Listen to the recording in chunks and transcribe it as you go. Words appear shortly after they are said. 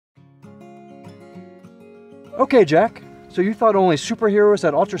Okay, Jack, so you thought only superheroes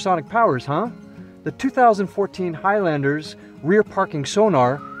had ultrasonic powers, huh? The 2014 Highlander's rear parking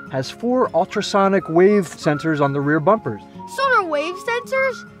sonar has 4 ultrasonic wave sensors on the rear bumpers. Sonar wave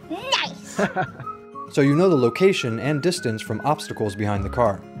sensors? Nice! So you know the location and distance from obstacles behind the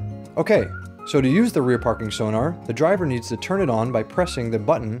car. Okay, so to use the rear parking sonar, the driver needs to turn it on by pressing the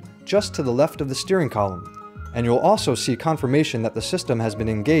button just to the left of the steering column. And you'll also see confirmation that the system has been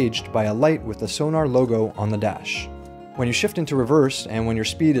engaged by a light with the Sonar logo on the dash. When you shift into reverse and when your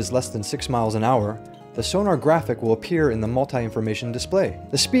speed is less than 6 miles an hour, the Sonar graphic will appear in the multi-information display.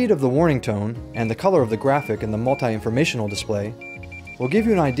 The speed of the warning tone and the color of the graphic in the multi-informational display will give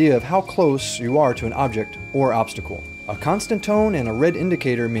you an idea of how close you are to an object or obstacle. A constant tone and a red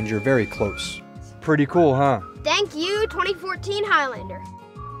indicator means you're very close. Pretty cool, huh? Thank you, 2014 Highlander.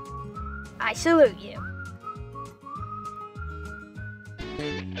 I salute you.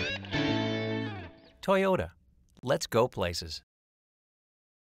 Toyota. Let's go places.